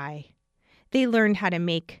to cry. They learned how to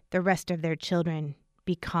make the rest of their children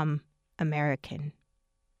become American.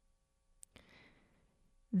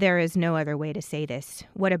 There is no other way to say this.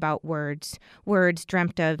 What about words? Words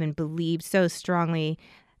dreamt of and believed so strongly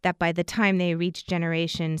that by the time they reach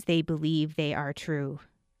generations, they believe they are true.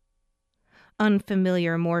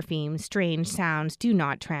 Unfamiliar morphemes, strange sounds do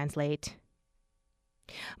not translate.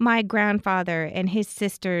 My grandfather and his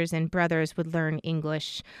sisters and brothers would learn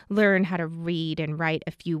English, learn how to read and write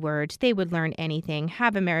a few words. They would learn anything,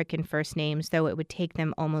 have American first names, though it would take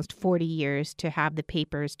them almost 40 years to have the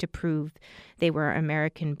papers to prove they were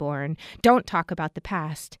American-born. Don't talk about the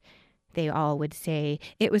past. They all would say,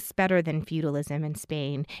 it was better than feudalism in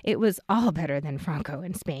Spain. It was all better than Franco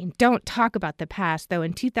in Spain. Don't talk about the past, though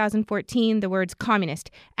in 2014, the words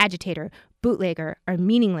communist, agitator, bootlegger are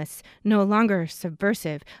meaningless, no longer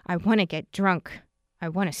subversive. I want to get drunk. I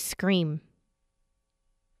want to scream.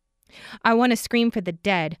 I want to scream for the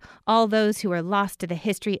dead, all those who are lost to the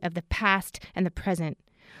history of the past and the present.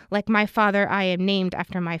 Like my father, I am named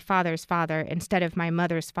after my father's father instead of my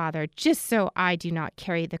mother's father, just so I do not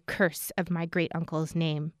carry the curse of my great-uncle's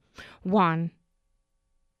name. Juan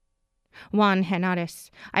Henares.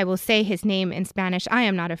 I will say his name in Spanish. I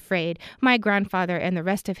am not afraid. My grandfather and the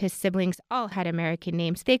rest of his siblings all had American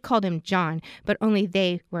names. They called him John, but only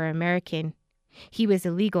they were American. He was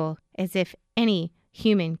illegal, as if any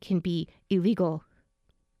human can be illegal.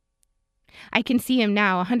 I can see him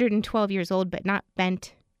now, 112 years old, but not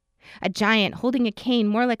bent. A giant holding a cane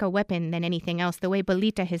more like a weapon than anything else, the way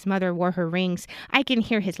Belita, his mother, wore her rings. I can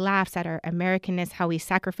hear his laughs at our Americanness, how we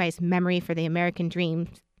sacrifice memory for the American dream.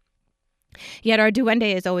 Yet our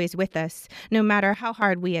duende is always with us, no matter how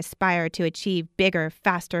hard we aspire to achieve bigger,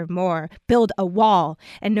 faster, more, build a wall,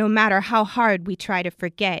 and no matter how hard we try to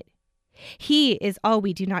forget. He is all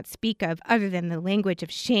we do not speak of other than the language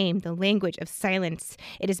of shame, the language of silence.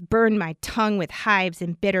 It has burned my tongue with hives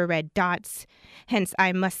and bitter red dots. Hence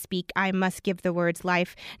I must speak, I must give the words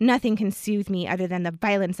life. Nothing can soothe me other than the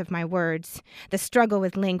violence of my words. The struggle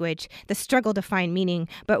with language, the struggle to find meaning.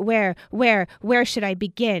 But where should I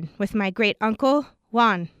begin? With my great uncle,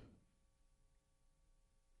 Juan.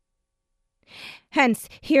 Hence,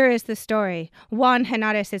 here is the story. Juan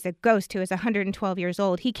Henares is a ghost who is 112 years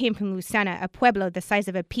old. He came from Lucena, a pueblo the size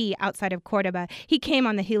of a pea outside of Cordoba. He came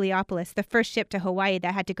on the Heliopolis, the first ship to Hawaii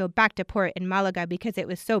that had to go back to port in Malaga because it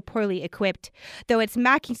was so poorly equipped. Though its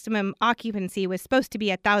maximum occupancy was supposed to be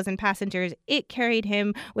 1,000 passengers, it carried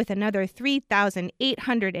him with another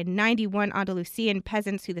 3,891 Andalusian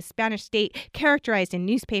peasants who the Spanish state characterized in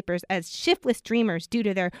newspapers as shiftless dreamers due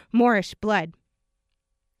to their Moorish blood.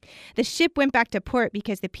 The ship went back to port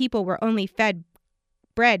because the people were only fed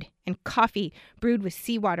bread and coffee brewed with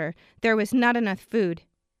seawater. There was not enough food.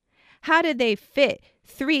 How did they fit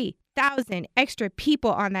 3,000 extra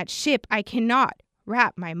people on that ship? I cannot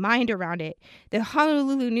wrap my mind around it. The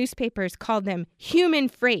Honolulu newspapers called them human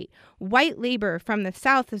freight, white labor from the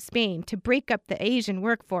south of Spain to break up the Asian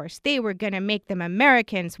workforce. They were going to make them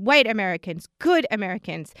Americans, white Americans, good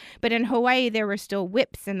Americans. But in Hawaii, there were still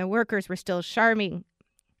whips and the workers were still charming.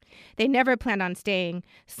 They never planned on staying.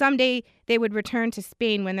 Someday they would return to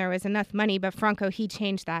Spain when there was enough money, but Franco, he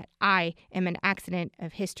changed that. I am an accident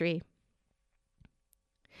of history.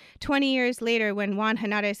 20 years later, when Juan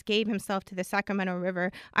Henares gave himself to the Sacramento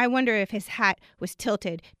River, I wonder if his hat was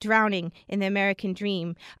tilted, drowning in the American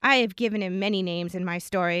dream. I have given him many names in my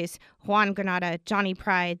stories. Juan Granada, Johnny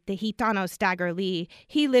Pride, the Gitano Stagger Lee.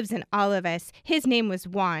 He lives in all of us. His name was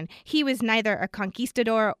Juan. He was neither a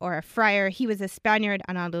conquistador or a friar. He was a Spaniard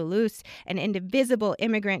on Andalus, an indivisible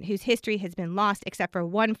immigrant whose history has been lost except for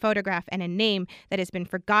one photograph and a name that has been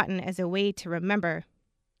forgotten as a way to remember.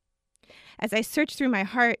 As I search through my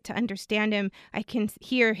heart to understand him, I can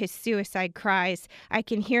hear his suicide cries. I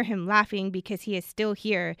can hear him laughing because he is still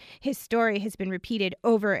here. His story has been repeated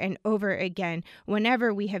over and over again.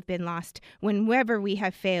 Whenever we have been lost, whenever we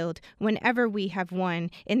have failed, whenever we have won.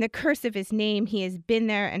 In the curse of his name, he has been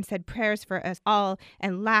there and said prayers for us all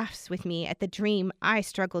and laughs with me at the dream I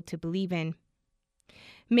struggled to believe in.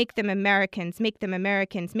 Make them Americans, make them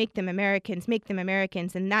Americans, make them Americans, make them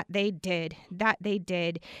Americans. And that they did. That they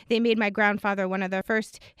did. They made my grandfather one of the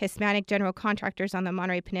first Hispanic general contractors on the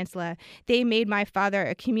Monterey Peninsula. They made my father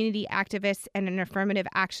a community activist and an affirmative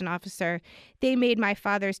action officer. They made my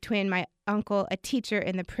father's twin, my uncle, a teacher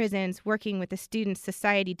in the prisons working with the students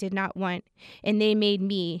society did not want. And they made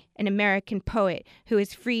me an American poet who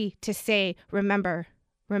is free to say, remember,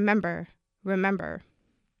 remember, remember.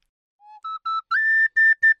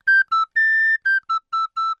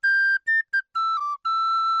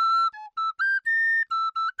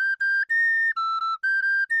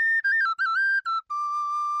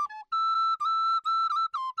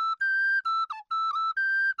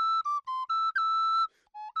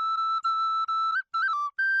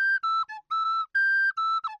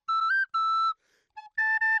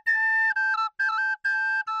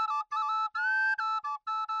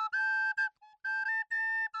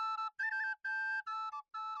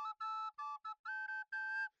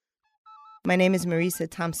 My name is Marisa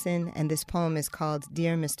Thompson, and this poem is called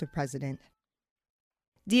Dear Mr. President.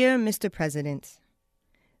 Dear Mr. President,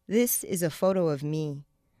 this is a photo of me.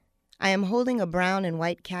 I am holding a brown and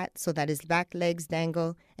white cat so that his back legs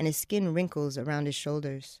dangle and his skin wrinkles around his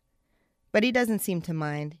shoulders. But he doesn't seem to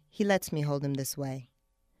mind. He lets me hold him this way.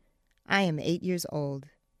 I am 8 years old.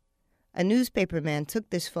 A newspaper man took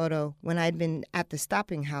this photo when I'd been at the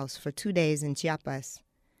stopping house for 2 days in Chiapas.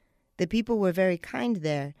 The people were very kind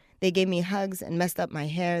there. They gave me hugs and messed up my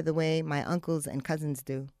hair the way my uncles and cousins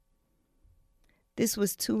do. This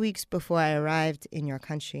was 2 weeks before I arrived in your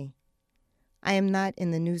country. I am not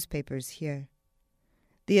in the newspapers here.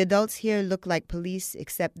 The adults here look like police,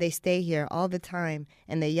 except they stay here all the time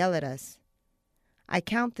and they yell at us. I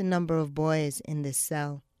count the number of boys in this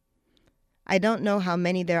cell. I don't know how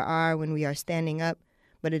many there are when we are standing up,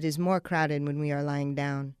 but it is more crowded when we are lying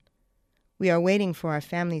down. We are waiting for our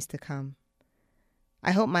families to come.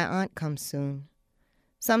 I hope my aunt comes soon.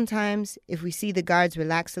 Sometimes, if we see the guards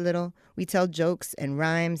relax a little, we tell jokes and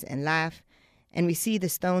rhymes and laugh, and we see the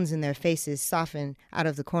stones in their faces soften out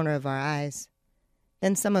of the corner of our eyes.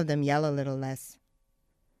 Then some of them yell a little less.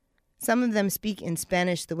 Some of them speak in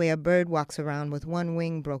Spanish the way a bird walks around with one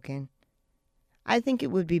wing broken. I think it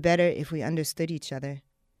would be better if we understood each other.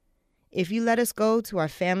 If you let us go to our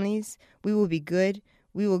families, we will be good.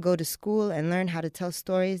 We will go to school and learn how to tell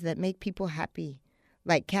stories that make people happy,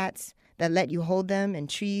 like cats that let you hold them, and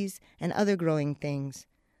trees and other growing things,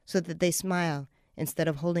 so that they smile instead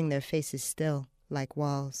of holding their faces still like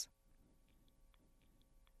walls.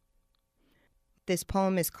 This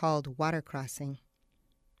poem is called Water Crossing.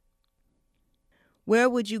 Where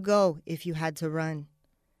would you go if you had to run?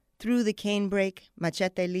 Through the canebrake,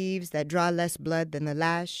 machete leaves that draw less blood than the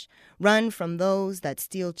lash. Run from those that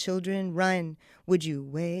steal children. Run. Would you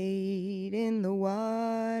wade in the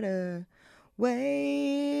water?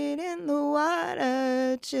 Wade in the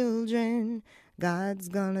water, children. God's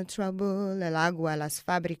gonna trouble el agua, las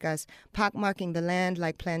fábricas, pockmarking the land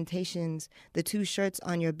like plantations. The 2 shirts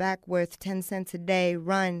on your back worth 10 cents a day.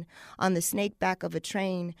 Run on the snake back of a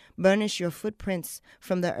train. Burnish your footprints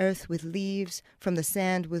from the earth with leaves, from the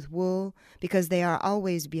sand with wool, because they are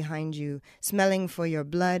always behind you, smelling for your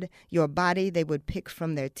blood, your body they would pick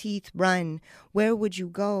from their teeth. Run. Where would you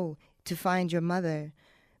go to find your mother?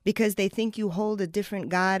 Because they think you hold a different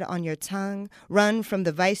God on your tongue. Run from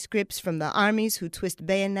the vice grips, from the armies who twist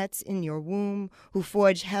bayonets in your womb, who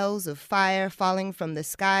forge hells of fire falling from the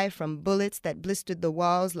sky, from bullets that blistered the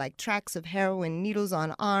walls like tracks of heroin needles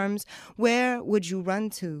on arms. Where would you run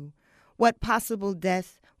to? What possible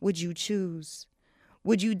death would you choose?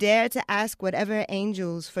 Would you dare to ask whatever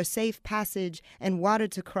angels for safe passage and water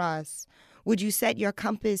to cross? Would you set your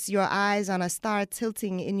compass, your eyes on a star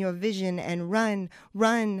tilting in your vision and run,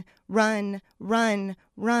 run, run, run,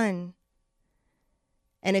 run?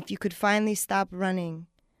 And if you could finally stop running,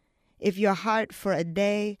 if your heart for a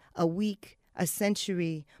day, a week, a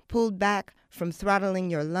century pulled back from throttling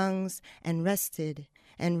your lungs and rested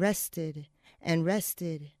and rested and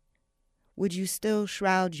rested, would you still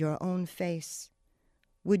shroud your own face?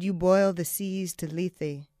 Would you boil the seas to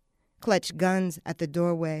Lethe, clutch guns at the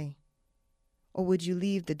doorway? Or would you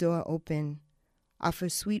leave the door open, offer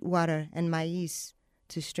sweet water and maize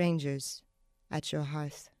to strangers at your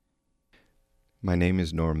hearth? My name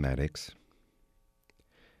is Norm Maddox,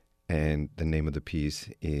 and the name of the piece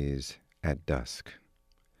is At Dusk,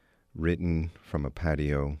 written from a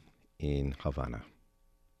patio in Havana.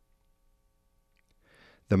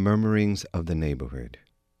 The murmurings of the neighborhood,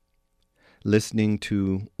 listening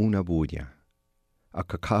to una bulla, a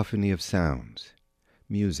cacophony of sounds,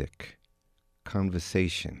 music,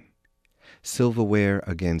 conversation, silverware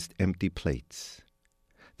against empty plates,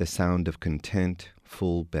 the sound of content,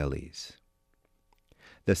 full bellies.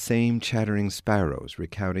 The same chattering sparrows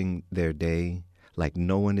recounting their day like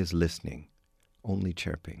no one is listening, only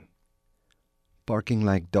chirping, barking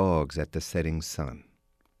like dogs at the setting sun.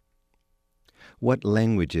 What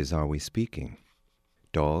languages are we speaking?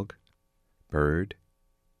 Dog, bird,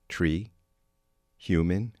 tree,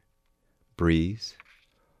 human, breeze,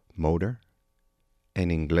 motor, en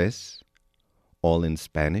inglés, all in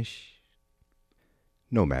Spanish?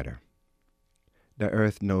 No matter. The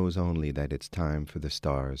earth knows only that it's time for the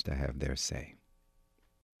stars to have their say.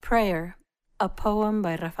 Prayer, a poem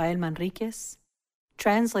by Rafael Manriquez,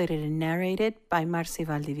 translated and narrated by Marcy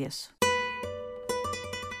Valdivieso.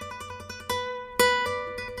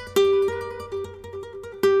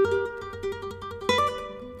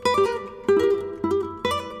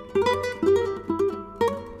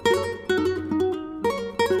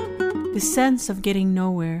 The sense of getting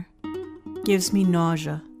nowhere gives me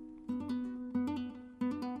nausea.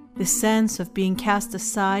 The sense of being cast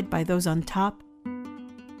aside by those on top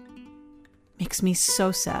makes me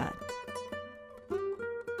so sad.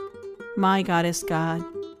 My goddess God,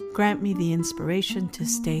 grant me the inspiration to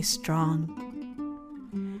stay strong.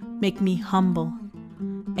 Make me humble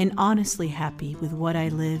and honestly happy with what I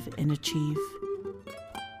live and achieve.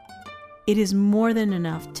 It is more than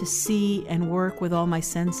enough to see and work with all my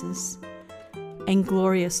senses, and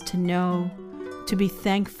glorious to know, to be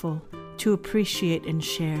thankful, to appreciate and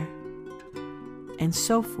share, and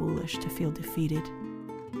so foolish to feel defeated.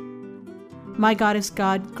 My goddess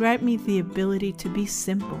God, grant me the ability to be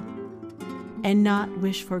simple and not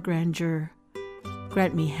wish for grandeur.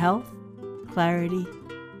 Grant me health, clarity,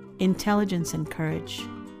 intelligence, and courage.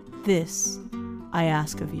 This I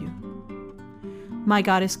ask of you. My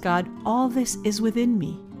goddess God, all this is within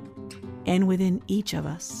me and within each of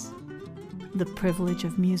us. The privilege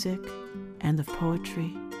of music and of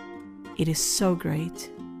poetry. It is so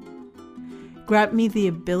great. Grant me the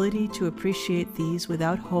ability to appreciate these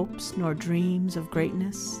without hopes nor dreams of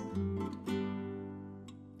greatness.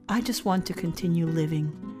 I just want to continue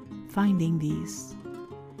living, finding these.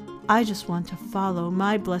 I just want to follow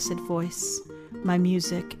my blessed voice, my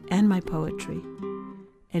music, and my poetry,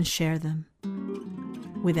 and share them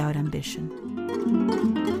without ambition.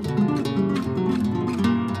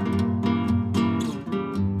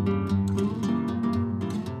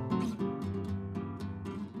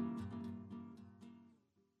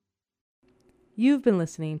 You've been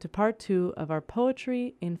listening to part 2 of our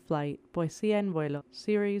Poetry in Flight, Poesía en Vuelo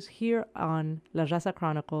series here on La Raza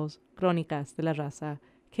Chronicles, Cronicas de la Raza,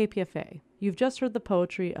 KPFA. You've just heard the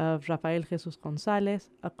poetry of Rafael Jesus González,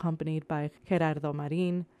 accompanied by Gerardo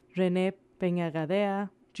Marín, René Peña-Gadea,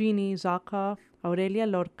 Jeannie Zakov, Aurelia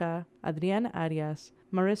Lorca, Adriana Arias,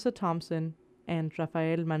 Marissa Thompson, and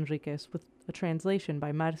Rafael Manriquez, with a translation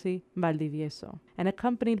by Marcy Valdivieso, and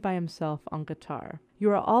accompanied by himself on guitar. You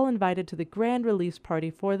are all invited to the grand release party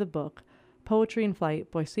for the book, Poetry in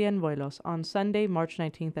Flight, Poesía en Vuelos, on Sunday, March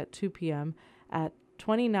 19th at 2 p.m. at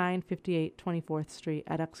 2958 24th Street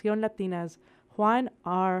at Acción Latina's Juan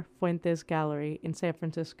R. Fuentes Gallery in San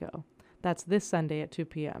Francisco. That's this Sunday at 2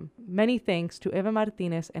 p.m. Many thanks to Eva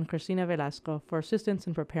Martinez and Cristina Velasco for assistance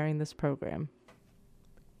in preparing this program.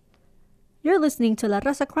 You're listening to La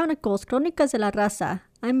Raza Chronicles, Cronicas de la Raza.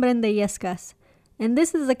 I'm Brenda Yescas, and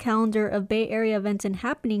this is a calendar of Bay Area events and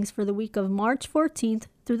happenings for the week of March 14th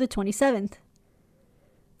through the 27th.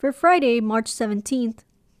 For Friday, March 17th,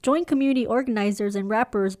 join community organizers and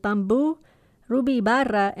rappers Bamboo, Ruby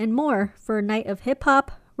Ibarra, and more for a night of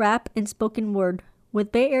hip-hop, rap, and spoken word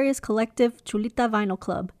with Bay Area's collective Chulita Vinyl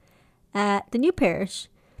Club at the New Parish,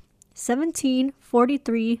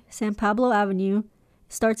 1743 San Pablo Avenue.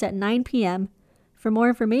 Starts at 9 p.m. For more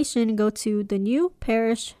information, go to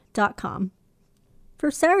thenewparish.com.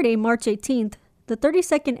 For Saturday, March 18th, the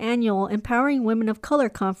 32nd Annual Empowering Women of Color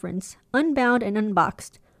Conference, Unbound and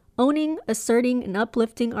Unboxed, Owning, Asserting, and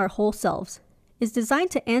Uplifting Our Whole Selves, is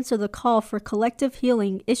designed to answer the call for collective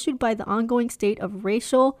healing issued by the ongoing state of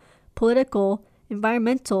racial, political,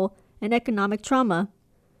 environmental, and economic trauma.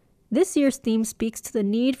 This year's theme speaks to the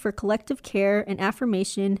need for collective care and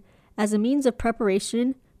affirmation as a means of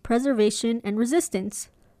preparation, preservation, and resistance.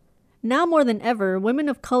 Now more than ever, women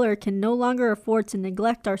of color can no longer afford to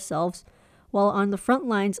neglect ourselves while on the front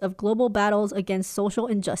lines of global battles against social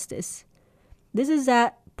injustice. This is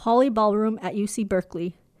at Pauley Ballroom at UC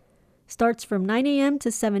Berkeley. Starts from 9 a.m. to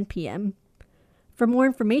 7 p.m. For more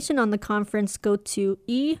information on the conference, go to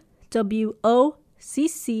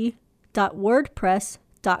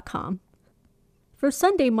ewocc.wordpress.com. For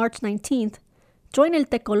Sunday, March 19th, join El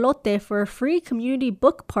Tecolote for a free community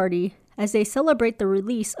book party as they celebrate the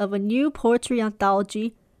release of a new poetry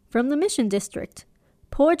anthology, From the Mission District,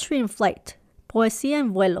 Poetry in Flight, Poesía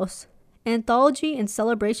en Vuelos, Anthology in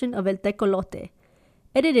Celebration of El Tecolote,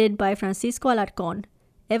 edited by Francisco Alarcón,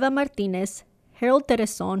 Eva Martinez, Harold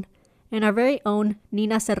Tereson, and our very own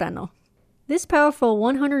Nina Serrano. This powerful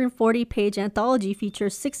 140-page anthology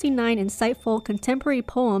features 69 insightful contemporary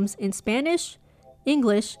poems in Spanish,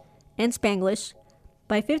 English, and Spanglish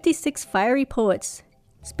by 56 fiery poets,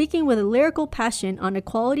 speaking with a lyrical passion on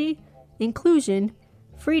equality, inclusion,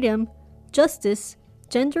 freedom, justice,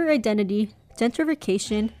 gender identity,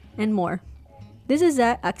 gentrification, and more. This is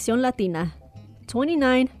at Acción Latina,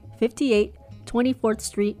 2958 24th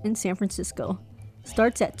Street in San Francisco.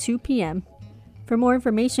 Starts at 2 p.m. For more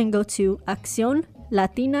information, go to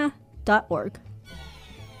accionlatina.org.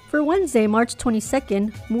 For Wednesday, March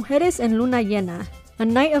 22nd, Mujeres en Luna Llena, a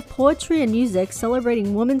night of poetry and music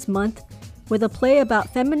celebrating Women's Month with a play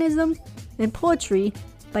about feminism and poetry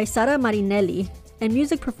by Sara Marinelli and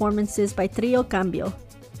music performances by Trio Cambio.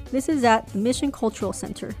 This is at the Mission Cultural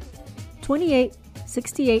Center,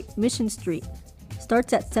 2868 Mission Street.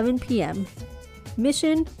 Starts at 7 p.m.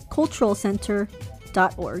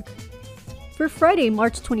 missionculturalcenter.org. For Friday,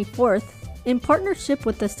 March 24th, in partnership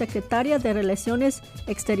with the Secretaría de Relaciones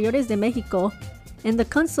Exteriores de Mexico and the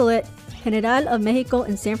Consulate General of Mexico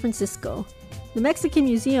in San Francisco, the Mexican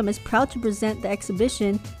Museum is proud to present the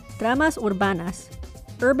exhibition Tramas Urbanas,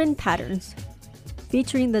 Urban Patterns,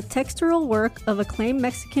 featuring the textural work of acclaimed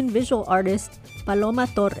Mexican visual artist Paloma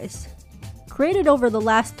Torres. Created over the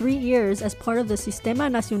last 3 years as part of the Sistema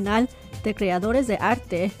Nacional de Creadores de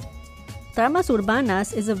Arte, Tramas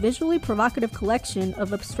Urbanas is a visually provocative collection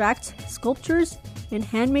of abstract sculptures and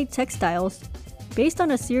handmade textiles based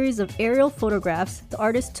on a series of aerial photographs the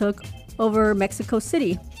artist took over Mexico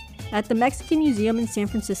City at the Mexican Museum in San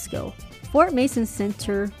Francisco. Fort Mason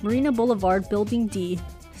Center, Marina Boulevard, Building D.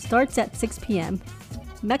 Starts at 6 p.m.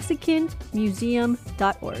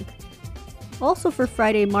 mexicanmuseum.org. Also for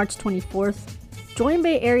Friday, March 24th, join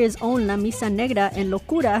Bay Area's own La Misa Negra en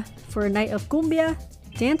Locura for a night of cumbia,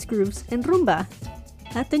 dance grooves, and rumba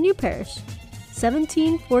at the New Parish,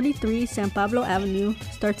 1743 San Pablo Avenue.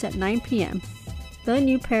 Starts at 9 p.m.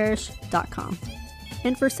 thenewparish.com.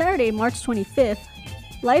 And for Saturday, March 25th,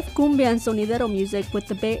 live cumbia and sonidero music with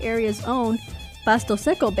the Bay Area's own Pasto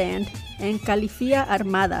Seco Band and Califia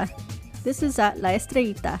Armada. This is at La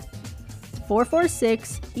Estrellita,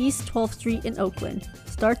 446 East 12th Street in Oakland.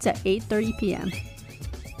 Starts at 8:30 p.m.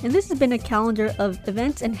 And this has been a calendar of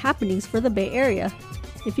events and happenings for the Bay Area.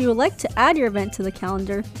 If you would like to add your event to the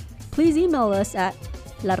calendar, please email us at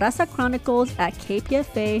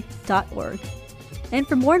larazacronicles@kpfa.org. And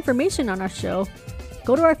for more information on our show,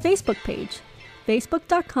 go to our Facebook page,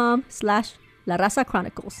 facebook.com/La Raza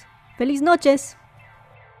Chronicles. Feliz noches!